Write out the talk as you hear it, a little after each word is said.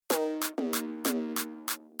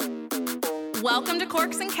Welcome to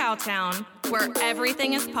Corks and Cowtown, where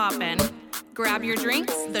everything is poppin'. Grab your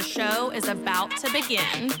drinks, the show is about to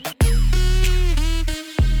begin.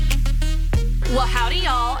 Well, howdy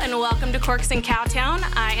y'all, and welcome to Corks and Cowtown.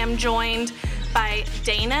 I am joined by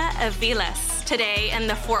Dana Aviles today in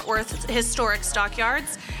the Fort Worth Historic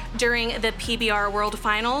Stockyards during the PBR World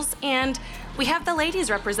Finals, and we have the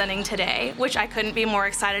ladies representing today, which I couldn't be more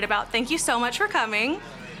excited about. Thank you so much for coming.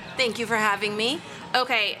 Thank you for having me.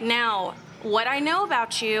 Okay, now, what I know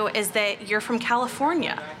about you is that you're from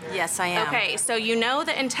California. Yes, I am. Okay, so you know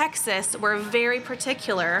that in Texas, we're very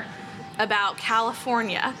particular about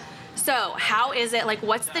California. So how is it,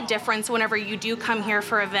 what's the difference whenever you do come here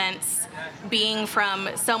for events, being from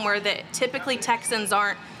somewhere that typically Texans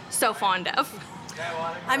aren't so fond of?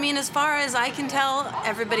 I mean, as far as I can tell,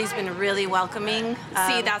 everybody's been really welcoming.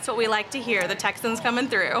 See, that's what we like to hear, the Texans coming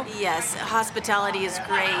through. Yes, hospitality is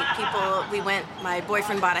great. My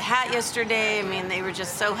boyfriend bought a hat yesterday. I mean, they were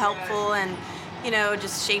just so helpful and,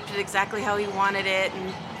 just shaped it exactly how he wanted it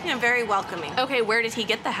and, very welcoming. Okay, where did he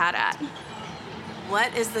get the hat at?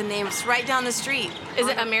 What is the name? It's right down the street. Is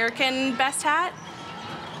it American Best Hat?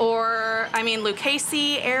 Or,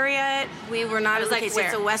 Lucchese area? We were not at Lucchese.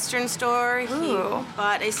 It's a Western store. Ooh. He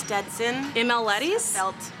bought a Stetson. ML Letty's?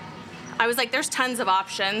 Belt. I was like, there's tons of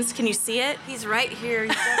options. Can you see it? He's right here.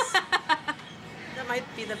 That might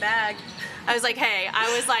be the bag. I was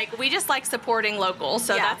like, we just like supporting local,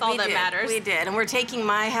 so yeah, that's all that matters. We did. And we're taking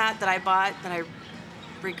my hat that I bought that I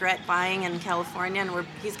regret buying in California, and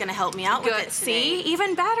he's going to help me out with it today. See,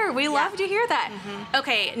 even better. We love to hear that. Mm-hmm.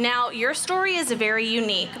 Okay, now your story is very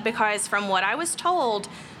unique because from what I was told,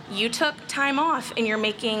 you took time off and you're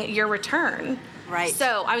making your return. Right.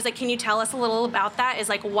 So I was like, can you tell us a little about that? Is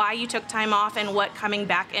why you took time off and what coming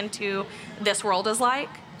back into this world is like?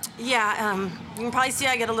 Yeah, you can probably see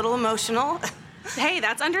I get a little emotional. Hey,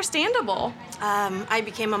 that's understandable. I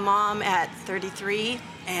became a mom at 33.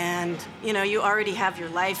 And, you already have your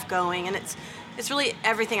life going, and it's really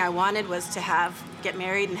everything I wanted was to get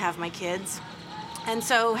married and have my kids. And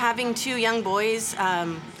so having two young boys,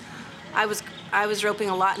 I was roping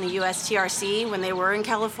a lot in the USTRC when they were in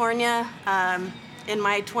California. In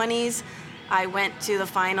my 20s, I went to the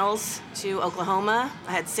finals to Oklahoma.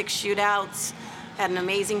 I had 6 shootouts, had an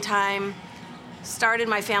amazing time. Started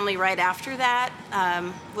my family right after that,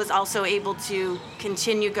 was also able to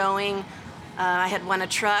continue going. I had won a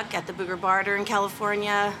truck at the Booger Barter in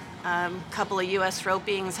California, couple of U.S.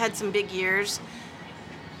 ropings, had some big years,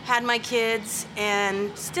 had my kids,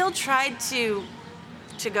 and still tried to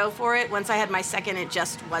go for it. Once I had my second, it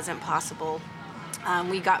just wasn't possible.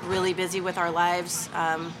 We got really busy with our lives,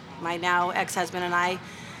 my now ex-husband and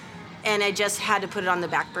I just had to put it on the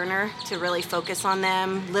back burner to really focus on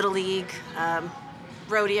them, Little League,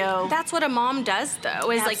 rodeo. That's what a mom does,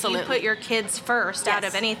 though, is Absolutely. You put your kids first out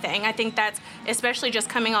of anything. I think that's, especially just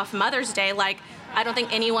coming off Mother's Day, I don't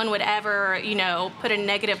think anyone would ever, put a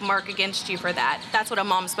negative mark against you for that. That's what a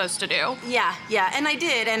mom's supposed to do. Yeah, and I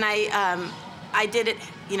did, and I did it,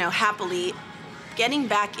 happily. Getting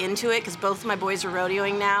back into it, because both of my boys are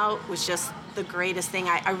rodeoing now, was just the greatest thing.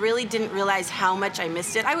 I really didn't realize how much I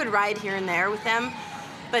missed it. I would ride here and there with them,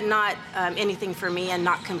 but not anything for me and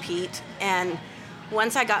not compete. And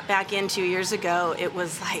once I got back in 2 years ago, it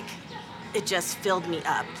was it just filled me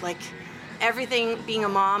up. Everything being a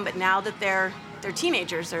mom, but now that they're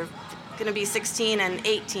teenagers, they're going to be 16 and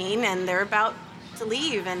 18, and they're about to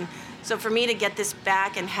leave. And so for me to get this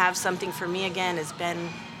back and have something for me again has been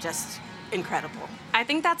just incredible. I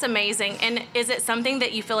think that's amazing. And is it something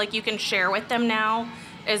that you feel like you can share with them now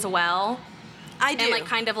as well? I do.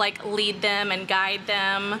 And lead them and guide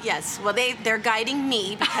them? Yes. Well, they're guiding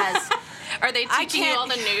me because... Are they teaching you all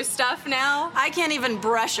the new stuff now? I can't even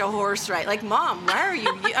brush a horse right. Mom, why are you...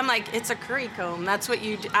 I'm like, it's a curry comb. That's what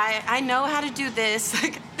you do. I know how to do this.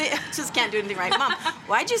 They just can't do anything right. Mom,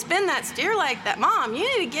 why'd you spin that steer like that? Mom, you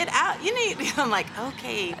need to get out. I'm like,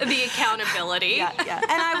 okay. The accountability. Yeah.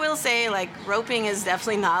 And I will say, roping is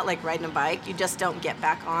definitely not like riding a bike. You just don't get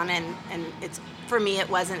back on, and it's... For me, it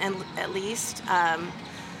wasn't, at least.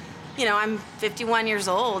 I'm 51 years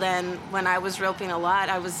old, and when I was roping a lot,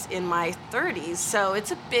 I was in my 30s, so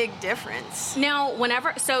it's a big difference. Now,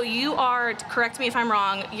 so you are, correct me if I'm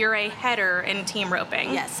wrong, you're a header in team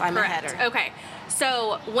roping. Yes, I'm correct? A header. Okay.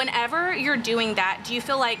 So whenever you're doing that, do you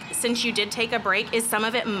feel like since you did take a break, is some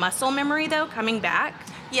of it muscle memory, though, coming back?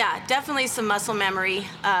 Yeah, definitely some muscle memory.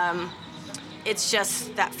 It's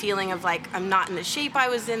just that feeling of I'm not in the shape I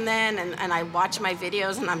was in then, and I watch my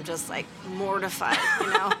videos and I'm just mortified,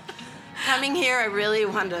 coming here, I really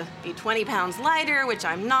wanted to be 20 pounds lighter, which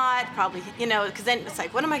I'm not, probably, because then it's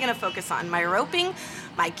like, what am I going to focus on? My roping?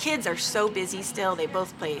 My kids are so busy still. They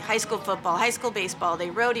both play high school football, high school baseball, they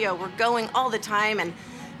rodeo. We're going all the time, and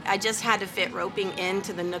I just had to fit roping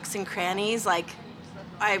into the nooks and crannies. Like,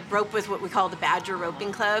 I rope with what we call the Badger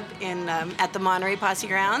Roping Club at the Monterey Posse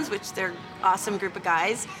Grounds, which they're an awesome group of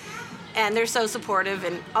guys. And they're so supportive,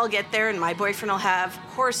 and I'll get there, and my boyfriend will have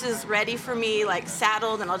horses ready for me, like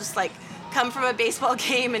saddled, and I'll just like come from a baseball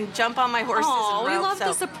game and jump on my horses and rope. We love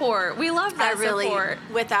the support. We love that support.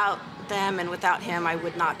 Without them and without him, I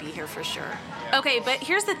would not be here for sure. Okay, but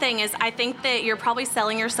here's the thing is I think that you're probably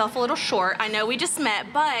selling yourself a little short. I know we just met,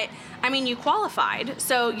 but I mean, you qualified,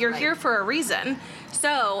 so you're here for a reason.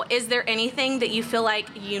 So is there anything that you feel like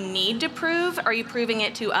you need to prove? Are you proving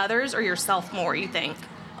it to others or yourself more, you think?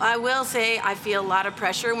 I will say I feel a lot of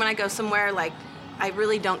pressure when I go somewhere. Like, I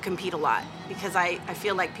really don't compete a lot because I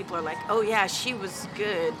feel like people are like, oh yeah, she was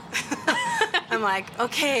good. I'm like,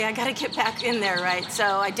 okay, I got to get back in there, right? So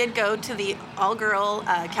I did go to the all-girl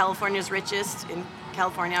California's Richest in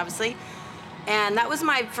California, obviously. And that was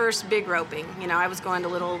my first big roping. I was going to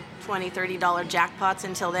little $20, $30 jackpots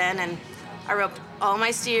until then, and I roped all my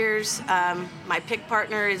steers. My pick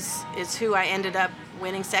partner is who I ended up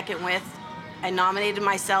winning second with. I nominated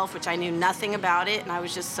myself, which I knew nothing about it, and I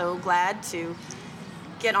was just so glad to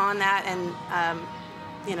get on that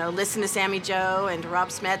and, listen to Sammy Joe and to Rob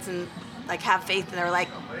Smets and, like, have faith. And they were like,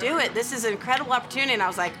 do it. This is an incredible opportunity. And I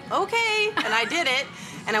was like, okay. And I did it.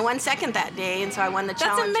 And I won second that day, and so I won the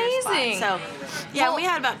challenger amazing. spot. So, yeah, we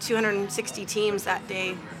had about 260 teams that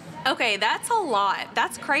day. Okay, that's a lot.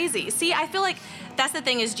 That's crazy. See, I feel like that's the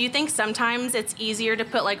thing is, do you think sometimes it's easier to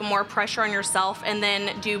put, like, more pressure on yourself and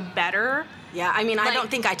then do better? Yeah, I mean, I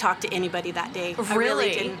don't think I talked to anybody that day. Really? I really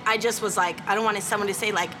didn't. I just was like, I don't want someone to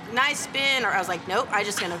say, like, nice spin, or I was like, nope, I'm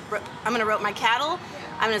going to rope my cattle.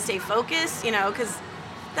 I'm going to stay focused, because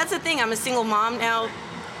that's the thing. I'm a single mom now,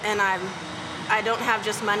 and I don't have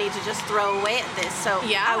just money to just throw away at this. So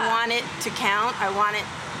yeah. I want it to count. I want it,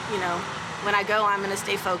 when I go, I'm going to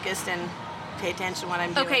stay focused and pay attention to what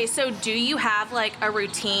I'm doing. Okay, so do you have, like, a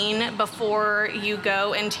routine before you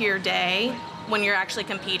go into your day when you're actually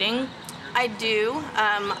competing? I do.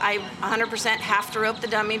 I 100% have to rope the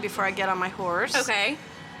dummy before I get on my horse. Okay.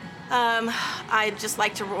 I just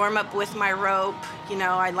like to warm up with my rope.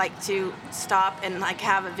 I like to stop and, like,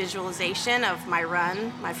 have a visualization of my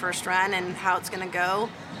run, my first run, and how it's going to go.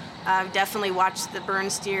 I've definitely watched the burn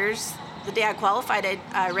steers. The day I qualified,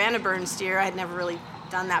 I ran a burn steer. I had never really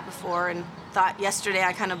done that before, and thought yesterday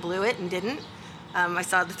I kind of blew it and didn't. I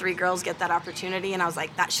saw the three girls get that opportunity, and I was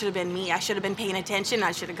like, that should have been me. I should have been paying attention.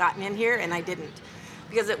 I should have gotten in here, and I didn't.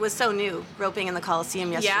 Because it was so new, roping in the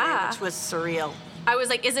Coliseum yesterday, which was surreal. I was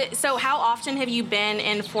like, so how often have you been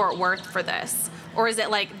in Fort Worth for this? Or is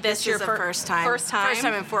it like this your first time? First time? First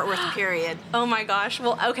time in Fort Worth, period. Oh my gosh.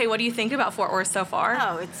 Well, okay, what do you think about Fort Worth so far?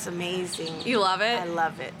 Oh, it's amazing. You love it? I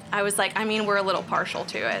love it. I was like, we're a little partial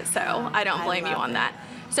to it, so I don't blame you on that.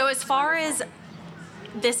 So as far as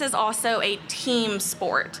this is also a team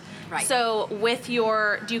sport. Right. So with do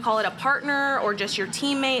you call it a partner or just your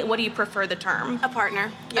teammate? What do you prefer the term? A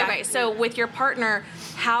partner. Yeah. Okay, so with your partner,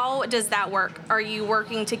 how does that work? Are you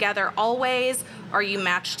working together always? Are you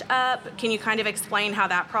matched up? Can you kind of explain how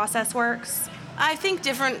that process works? I think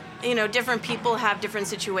different people have different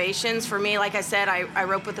situations. For me, like I said, I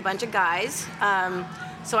rope with a bunch of guys.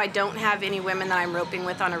 So I don't have any women that I'm roping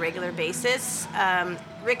with on a regular basis.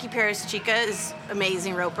 Ricky Perez-Chica is an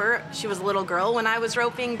amazing roper. She was a little girl when I was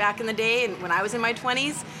roping back in the day and when I was in my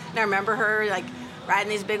 20s. And I remember her, like, riding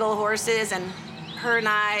these big old horses, and her and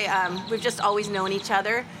I, we've just always known each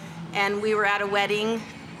other. And we were at a wedding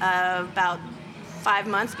about 5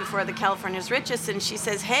 months before the California's Richest, and she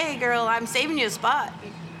says, hey, girl, I'm saving you a spot.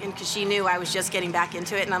 And because she knew I was just getting back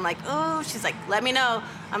into it, and I'm like, oh, she's like, let me know.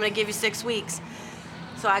 I'm going to give you 6 weeks.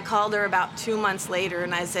 So I called her about 2 months later,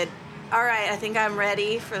 and I said, all right, I think I'm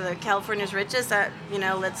ready for the California's Richest.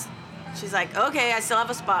 She's like, okay, I still have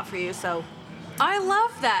a spot for you. So I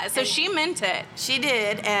love that. So she meant it. She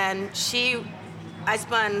did, and I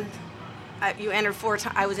spun. You entered 4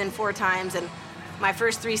 times. I was in 4 times, and my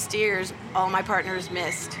first 3 steers, all my partners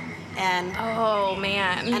missed. And oh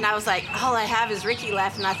man. And I was like, all I have is Ricky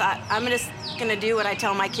left, and I thought I'm just gonna do what I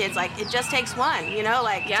tell my kids, like, it just takes one, It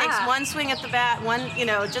takes one swing at the bat,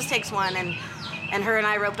 it just takes one. And her and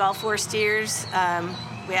I roped all 4 steers.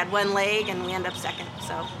 We had 1 leg, and we ended up second.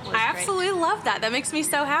 So it was I absolutely love that. That makes me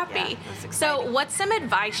so happy. Yeah, it was exciting. So what's some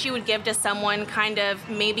advice you would give to someone kind of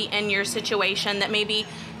maybe in your situation that maybe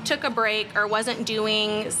took a break or wasn't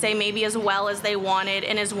doing, say, maybe as well as they wanted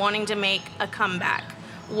and is wanting to make a comeback?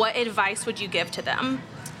 what advice would you give to them?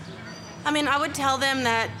 I mean, I would tell them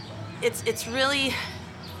that it's really,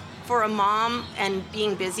 for a mom and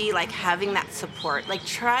being busy, like having that support. Like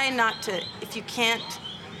try not to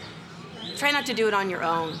do it on your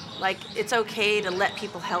own. Like it's okay to let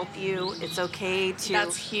people help you. It's okay to...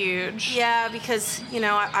 That's huge. Yeah, because,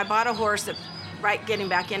 I bought a horse that, getting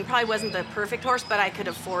back in, probably wasn't the perfect horse, but I could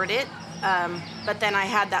afford it. But then I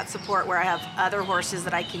had that support where I have other horses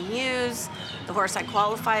that I can use. The horse I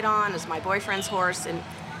qualified on is my boyfriend's horse, and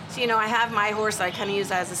so, I have my horse that I kind of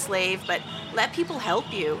use as a slave, but let people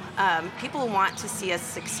help you. People want to see us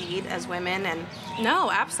succeed as women. And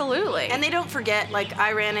no, absolutely. And they don't forget, like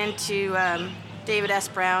I ran into David S.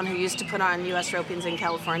 Brown, who used to put on U.S. ropings in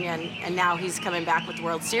California, and now he's coming back with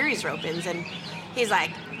World Series ropings, and he's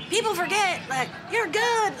like, people forget, like, you're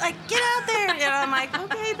good, like, get out there. I'm like,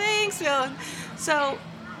 okay, thanks. So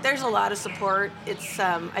there's a lot of support. It's,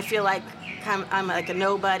 I feel like I'm like a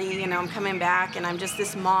nobody, I'm coming back and I'm just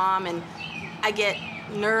this mom, and I get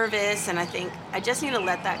nervous, and I think I just need to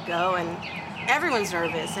let that go, and everyone's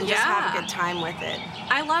nervous, and just have a good time with it.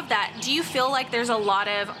 I love that. Do you feel like there's a lot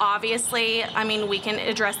of, obviously, I mean, we can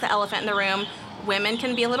address the elephant in the room, women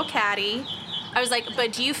can be a little catty. I was like,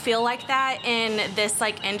 but do you feel like that in this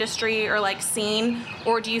like industry or like scene,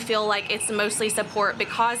 or do you feel like it's mostly support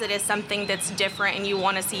because it is something that's different and you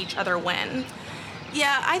want to see each other win?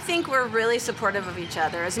 Yeah, I think we're really supportive of each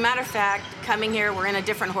other. As a matter of fact, coming here, we're in a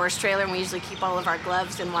different horse trailer, and we usually keep all of our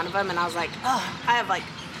gloves in one of them, and I was like, I have like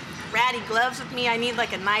ratty gloves with me. I need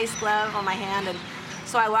like a nice glove on my hand. And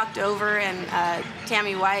so I walked over, and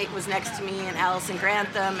Tammy White was next to me, and Allison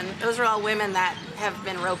Grantham, and those are all women that have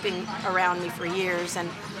been roping around me for years. And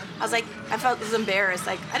I was like, I was embarrassed,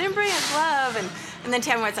 like I didn't bring a glove, and then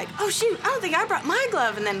Tammy White's like, oh shoot, I don't think I brought my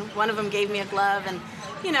glove, and then one of them gave me a glove, and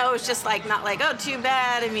it was just like, not like, oh, too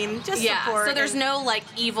bad. I mean, just support. So there's no like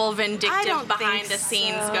evil, vindictive behind the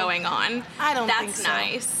scenes going on. I don't think That's so.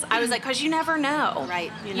 nice. I was like, because you never know.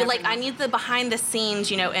 Right. You're like, I need the behind the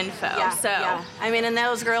scenes, info. Yeah. I mean, and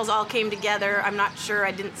those girls all came together. I'm not sure,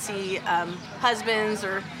 I didn't see husbands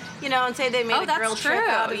or, and say they made a girl trip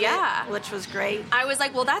out of it, which was great. I was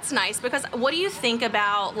like, well, that's nice, because what do you think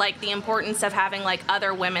about like the importance of having like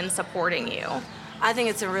other women supporting you? I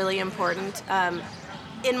think it's really important.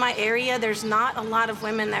 In my area, there's not a lot of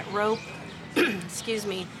women that rope, excuse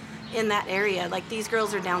me, in that area. Like these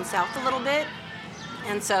girls are down south a little bit,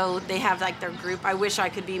 and so they have like their group. I wish I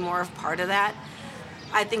could be more of part of that.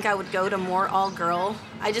 I think I would go to more all-girl.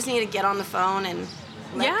 I just need to get on the phone and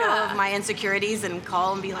let go of my insecurities and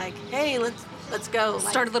call and be like, hey, let's go.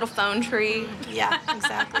 Start a little phone tree. Yeah,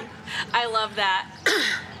 exactly. I love that.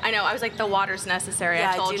 I know, I was like, the water's necessary,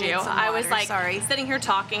 yeah, I told you. I was like, sitting here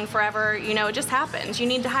talking forever, it just happens. You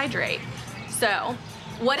need to hydrate. So,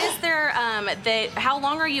 what is there, how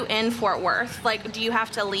long are you in Fort Worth? Like, do you have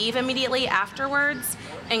to leave immediately afterwards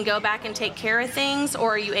and go back and take care of things,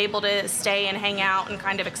 or are you able to stay and hang out and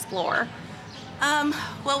kind of explore?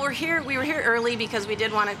 Well, we were here early because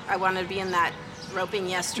I wanted to be in that roping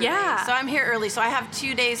yesterday. Yeah. So I'm here early, so I have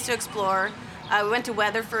 2 days to explore. We went to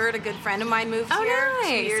Weatherford. A good friend of mine moved here 2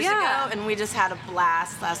 years ago, and we just had a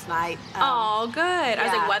blast last night. Good. I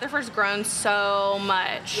was like, Weatherford's grown so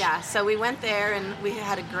much. Yeah, so we went there, and we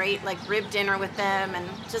had a great rib dinner with them, and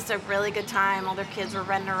just a really good time. All their kids were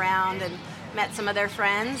running around, and met some of their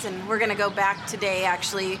friends, and we're gonna go back today,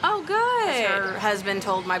 actually. Oh, good. Her husband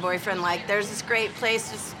told my boyfriend, there's this great place,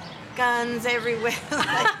 just guns everywhere,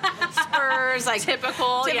 spurs,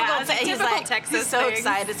 typical Texas. He's so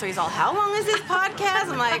excited, so he's all, how long is this podcast?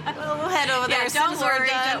 I'm like, well, we'll head over there. Don't worry,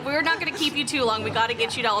 we're not going to keep you too long. We got to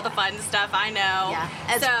get you to all the fun stuff. I know. Yeah.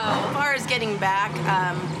 As far as getting back,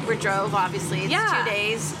 we drove, obviously. It's 2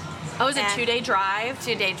 days. Oh, is it a 2-day drive?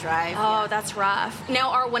 2-day drive. Oh, that's rough.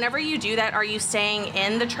 Now, whenever you do that, are you staying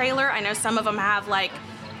in the trailer? I know some of them have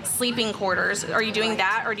sleeping quarters. Are you doing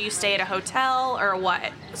that, or do you stay at a hotel, or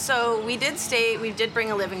what? So we did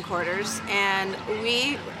bring a living quarters, and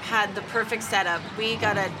we had the perfect setup. We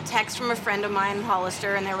got a text from a friend of mine in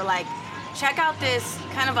Hollister, and they were like, check out this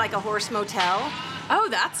kind of like a horse motel. Oh,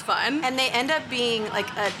 that's fun. And they end up being like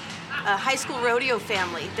a high school rodeo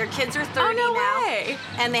family. Their kids are 30 now. Way.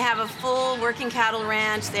 And they have a full working cattle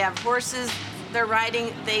ranch. They have horses they're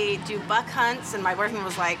riding. They do buck hunts, and my boyfriend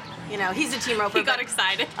was like, he's a team roper. He got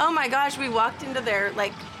excited. Oh my gosh, we walked into their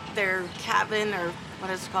cabin, or what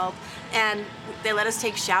is it called, and they let us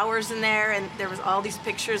take showers in there, and there was all these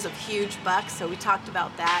pictures of huge bucks, so we talked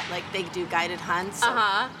about that, they do guided hunts. So,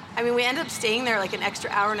 I mean, we ended up staying there an extra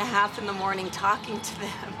hour and a half in the morning talking to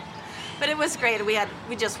them. But it was great.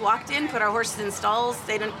 We just walked in, put our horses in stalls.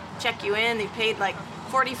 They didn't check you in. They paid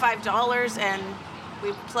 $45, and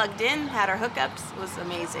we plugged in, had our hookups. It was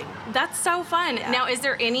amazing. That's so fun. Yeah. Now, is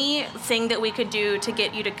there anything that we could do to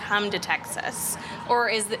get you to come to Texas? Or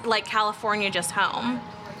is like California just home?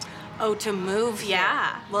 Oh, to move here.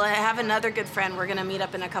 Yeah. Well, I have another good friend. We're going to meet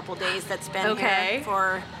up in a couple days that's been here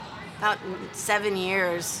for about 7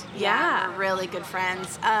 years. Yeah. We're really good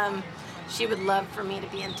friends. She would love for me to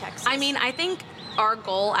be in Texas. I mean, I think our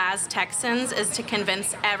goal as Texans is to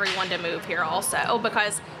convince everyone to move here also,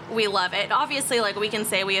 because we love it. Obviously, like, we can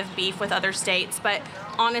say we have beef with other states, but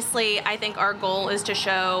honestly, I think our goal is to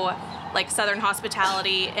show like Southern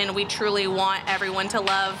hospitality, and we truly want everyone to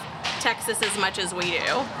love Texas as much as we do.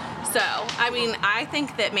 So, I mean, I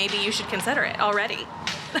think that maybe you should consider it already.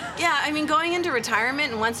 Yeah, I mean, going into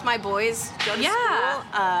retirement, and once my boys go to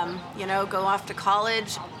school, go off to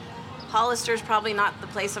college, Hollister's probably not the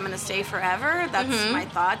place I'm going to stay forever. That's my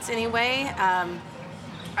thoughts anyway.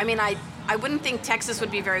 I mean, I wouldn't think Texas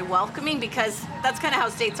would be very welcoming, because that's kind of how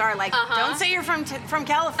states are. Like, don't say you're from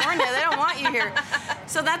California. They don't want you here.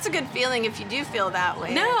 So that's a good feeling if you do feel that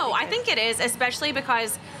way. No, I think it is, especially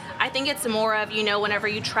because I think it's more of, whenever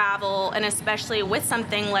you travel, and especially with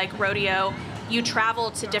something like rodeo, you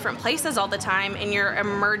travel to different places all the time, and you're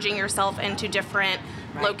immersing yourself into different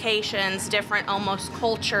locations, different almost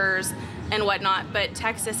cultures and whatnot. But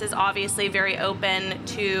Texas is obviously very open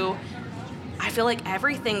to, I feel like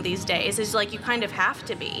everything these days is like you kind of have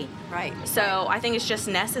to be. Right. So I think it's just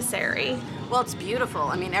necessary. Well, it's beautiful.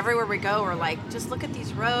 I mean, everywhere we go, we're like, just look at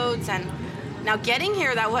these roads. And now getting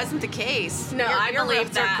here, that wasn't the case. No, I your believe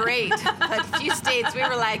roads that. are great. But a few states, we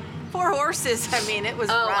were like 4 horses. I mean, it was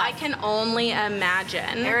rough. I can only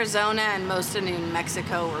imagine. Arizona and most of New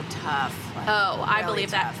Mexico were tough. Like, I really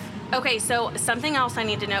believe tough. that. Okay, so something else I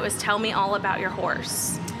need to know is tell me all about your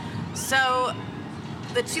horse. So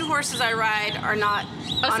the 2 horses I ride are not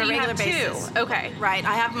on a regular basis. 2. Okay. Right.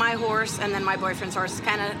 I have my horse, and then my boyfriend's horse is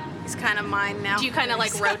kind of mine now. Do you kind of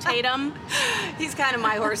like rotate them? He's kind of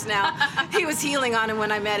my horse now. He was healing on him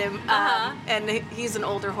when I met him, and he's an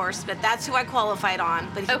older horse, but that's who I qualified on.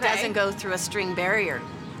 But he doesn't go through a string barrier,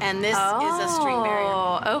 and this is a string barrier.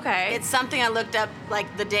 Oh, okay. It's something I looked up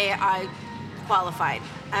like the day I qualified.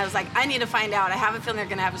 I was like, I need to find out. I have a feeling they're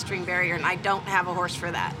going to have a string barrier, and I don't have a horse for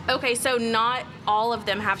that. Okay, so not all of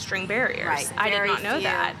them have string barriers. Right. I did not know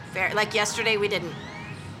that. Like yesterday, we didn't.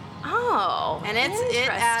 Oh, and it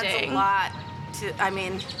adds a lot to. I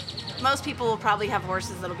mean, most people will probably have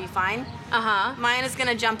horses that'll be fine. Mine is going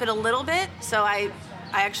to jump it a little bit, so I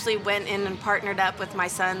actually went in and partnered up with my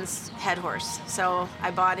son's head horse. So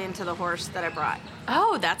I bought into the horse that I brought.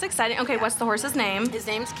 Oh, that's exciting. Okay, what's the horse's name? His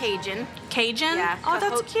name's Cajun. Cajun? Yeah. Oh,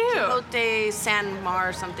 that's cute. Quixote San Mar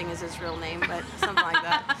or something is his real name, but something like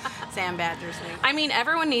that. Sam Badger's name. I mean,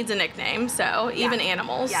 everyone needs a nickname, so even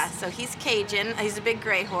animals. Yeah, so he's Cajun. He's a big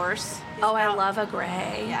gray horse. I love a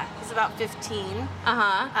gray. Yeah, he's about 15.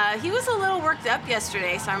 Uh-huh. He was a little worked up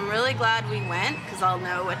yesterday, so I'm really glad we went, because I'll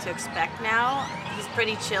know what to expect now. He's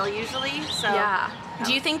pretty chill usually, so. Yeah.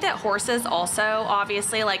 Do you think that horses also,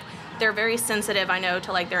 obviously, like, they're very sensitive, I know,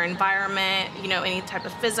 to, like, their environment, any type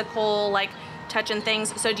of physical, like, touching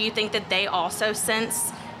things. So do you think that they also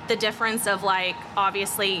sense the difference of, like,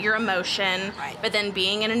 obviously your emotion, but then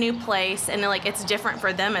being in a new place, and, like, it's different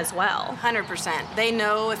for them as well? 100%. They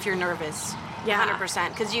know if you're nervous. Yeah. 100%.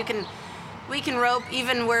 Because we can rope,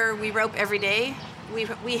 even where we rope every day.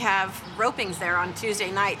 We have ropings there on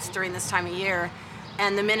Tuesday nights during this time of year.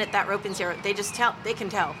 And the minute that roping's here, they can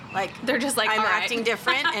tell. Like, they're just like, I'm all right. acting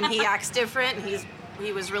different, and he acts different. And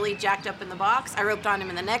he was really jacked up in the box. I roped on him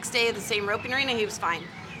in the next day at the same roping arena. He was fine.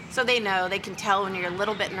 So they can tell when you're a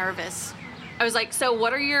little bit nervous. I was like, so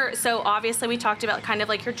obviously we talked about kind of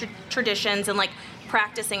like your traditions and like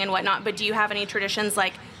practicing and whatnot, but do you have any traditions,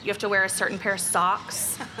 like you have to wear a certain pair of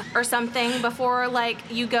socks or something before, like,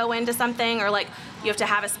 you go into something, or like you have to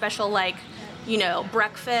have a special, like,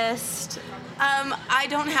 breakfast? I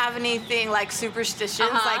don't have anything like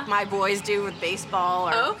superstitions like my boys do with baseball.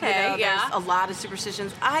 Or, there's a lot of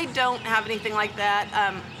superstitions. I don't have anything like that.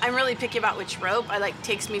 I'm really picky about which rope.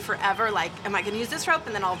 Takes me forever. Like, am I going to use this rope?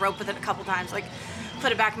 And then I'll rope with it a couple times. Like,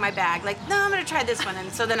 put it back in my bag. Like, no, I'm going to try this one.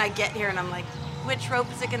 And so then I get here and I'm like, which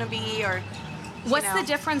rope is it going to be? Or what's the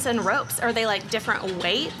difference in ropes? Are they like different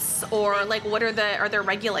weights, or like are there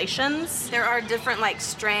regulations? There are different like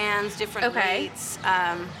strands, different weights.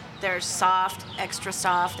 There's soft, extra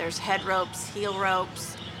soft. There's head ropes, heel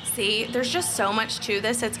ropes. See, there's just so much to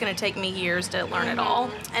this. It's going to take me years to learn it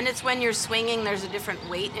all. And it's when you're swinging, there's a different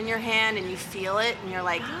weight in your hand, and you feel it, and you're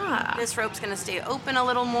like, this rope's going to stay open a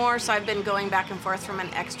little more. So I've been going back and forth from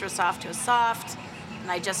an extra soft to a soft.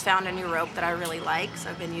 And I just found a new rope that I really like, so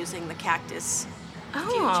I've been using the cactus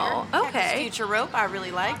Oh, Future. okay. Cactus Future rope I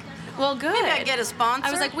really like. Well, good. Maybe I get a sponsor.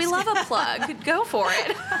 I was like, we love a plug. Go for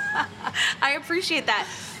it. I appreciate that.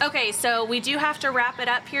 Okay, so we do have to wrap it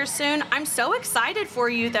up here soon. I'm so excited for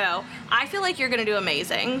you, though. I feel like you're going to do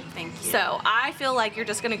amazing. Thank you. So I feel like you're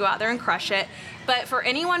just going to go out there and crush it. But for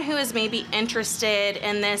anyone who is maybe interested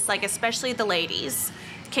in this, like especially the ladies,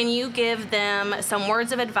 can you give them some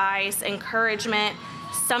words of advice, encouragement,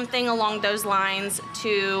 something along those lines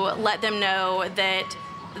to let them know that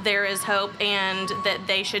there is hope and that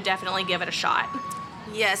they should definitely give it a shot?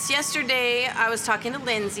 Yes, yesterday I was talking to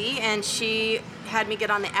Lindsay and she had me get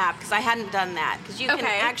on the app because I hadn't done that. Because you can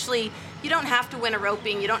actually, you don't have to win a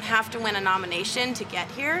roping, you don't have to win a nomination to get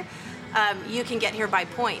here. You can get here by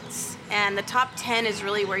points. And the top 10 is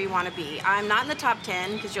really where you want to be. I'm not in the top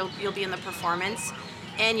 10 because you'll be in the performance.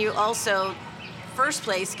 And you also, first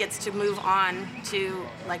place gets to move on to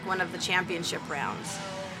like one of the championship rounds.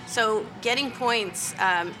 So getting points,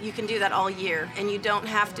 you can do that all year, and you don't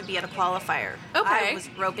have to be at a qualifier. Okay. I was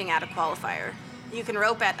roping at a qualifier. You can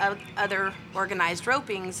rope at other organized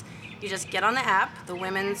ropings. You just get on the app,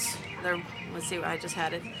 let's see what I just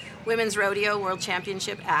had it, Womens Rodeo World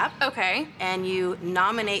Championship app. Okay. And you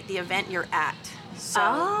nominate the event you're at. So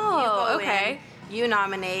Oh, you go okay. in, you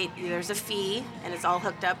nominate, there's a fee, and it's all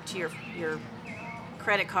hooked up to your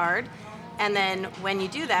credit card. And then when you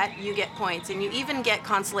do that, you get points. And you even get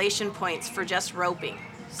consolation points for just roping.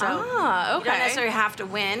 So okay. you don't necessarily have to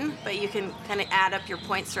win, but you can kind of add up your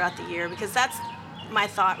points throughout the year. Because that's my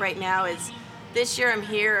thought right now is this year I'm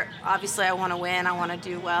here. Obviously, I want to win. I want to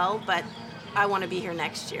do well. But I want to be here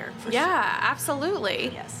next year. For sure. Absolutely.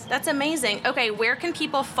 Yes. That's amazing. Okay, where can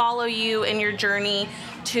people follow you in your journey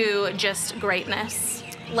to just greatness?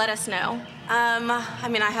 Let us know.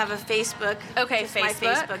 I have a Facebook. Okay, just my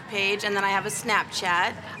Facebook. Facebook page, and then I have a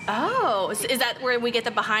Snapchat. Oh, is that where we get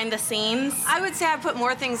the behind the scenes? I would say I put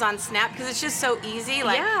more things on Snap because it's just so easy.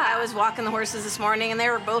 Like Yeah. I was walking the horses this morning, and they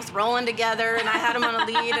were both rolling together, and I had them on a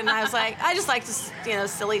lead, and I was like, I just like to,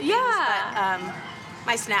 silly things. Yeah. But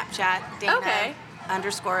my Snapchat, Dana Okay.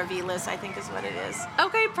 _Aviles, I think is what it is.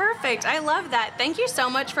 Okay, perfect. I love that. Thank you so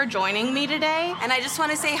much for joining me today. And I just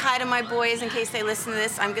want to say hi to my boys in case they listen to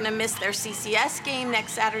this. I'm going to miss their CCS game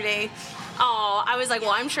next Saturday. Oh, I was like,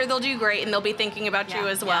 well, I'm sure they'll do great, and they'll be thinking about you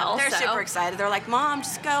as well. They're so. super excited. They're like, Mom,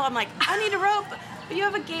 just go. I'm like, I need a rope. But you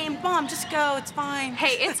have a game. Mom, just go. It's fine.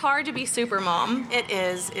 Hey, it's hard to be super mom. It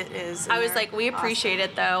is. I was like, we appreciate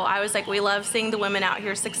it, though. I was like, we love seeing the women out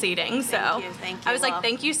here succeeding. So Thank you. I was like,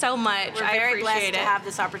 thank you so much. We're I very blessed appreciate to it. have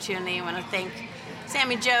this opportunity. I want to thank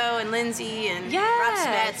Sammy Joe and Lindsay and Yes. Rob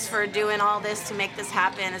Smets for doing all this to make this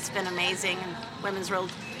happen. It's been amazing. And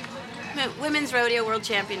Women's Rodeo World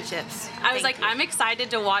Championships. I was Thank like, you. I'm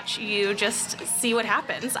excited to watch you just see what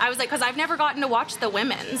happens. I was like, because I've never gotten to watch the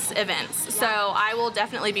women's events, so I will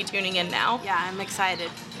definitely be tuning in now. Yeah, I'm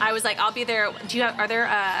excited. I was like, I'll be there. Are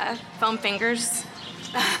there foam fingers?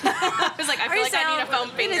 I was like, I feel like I need a foam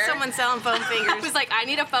We finger. need someone selling foam I fingers. was like, I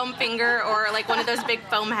need a foam finger or like one of those big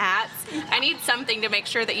foam hats. I need something to make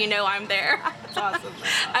sure that you know I'm there. That's awesome.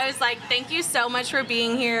 I was like, thank you so much for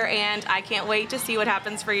being here, and I can't wait to see what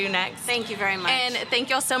happens for you next. Thank you very much. And thank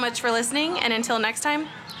y'all so much for listening, and until next time,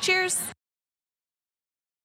 cheers.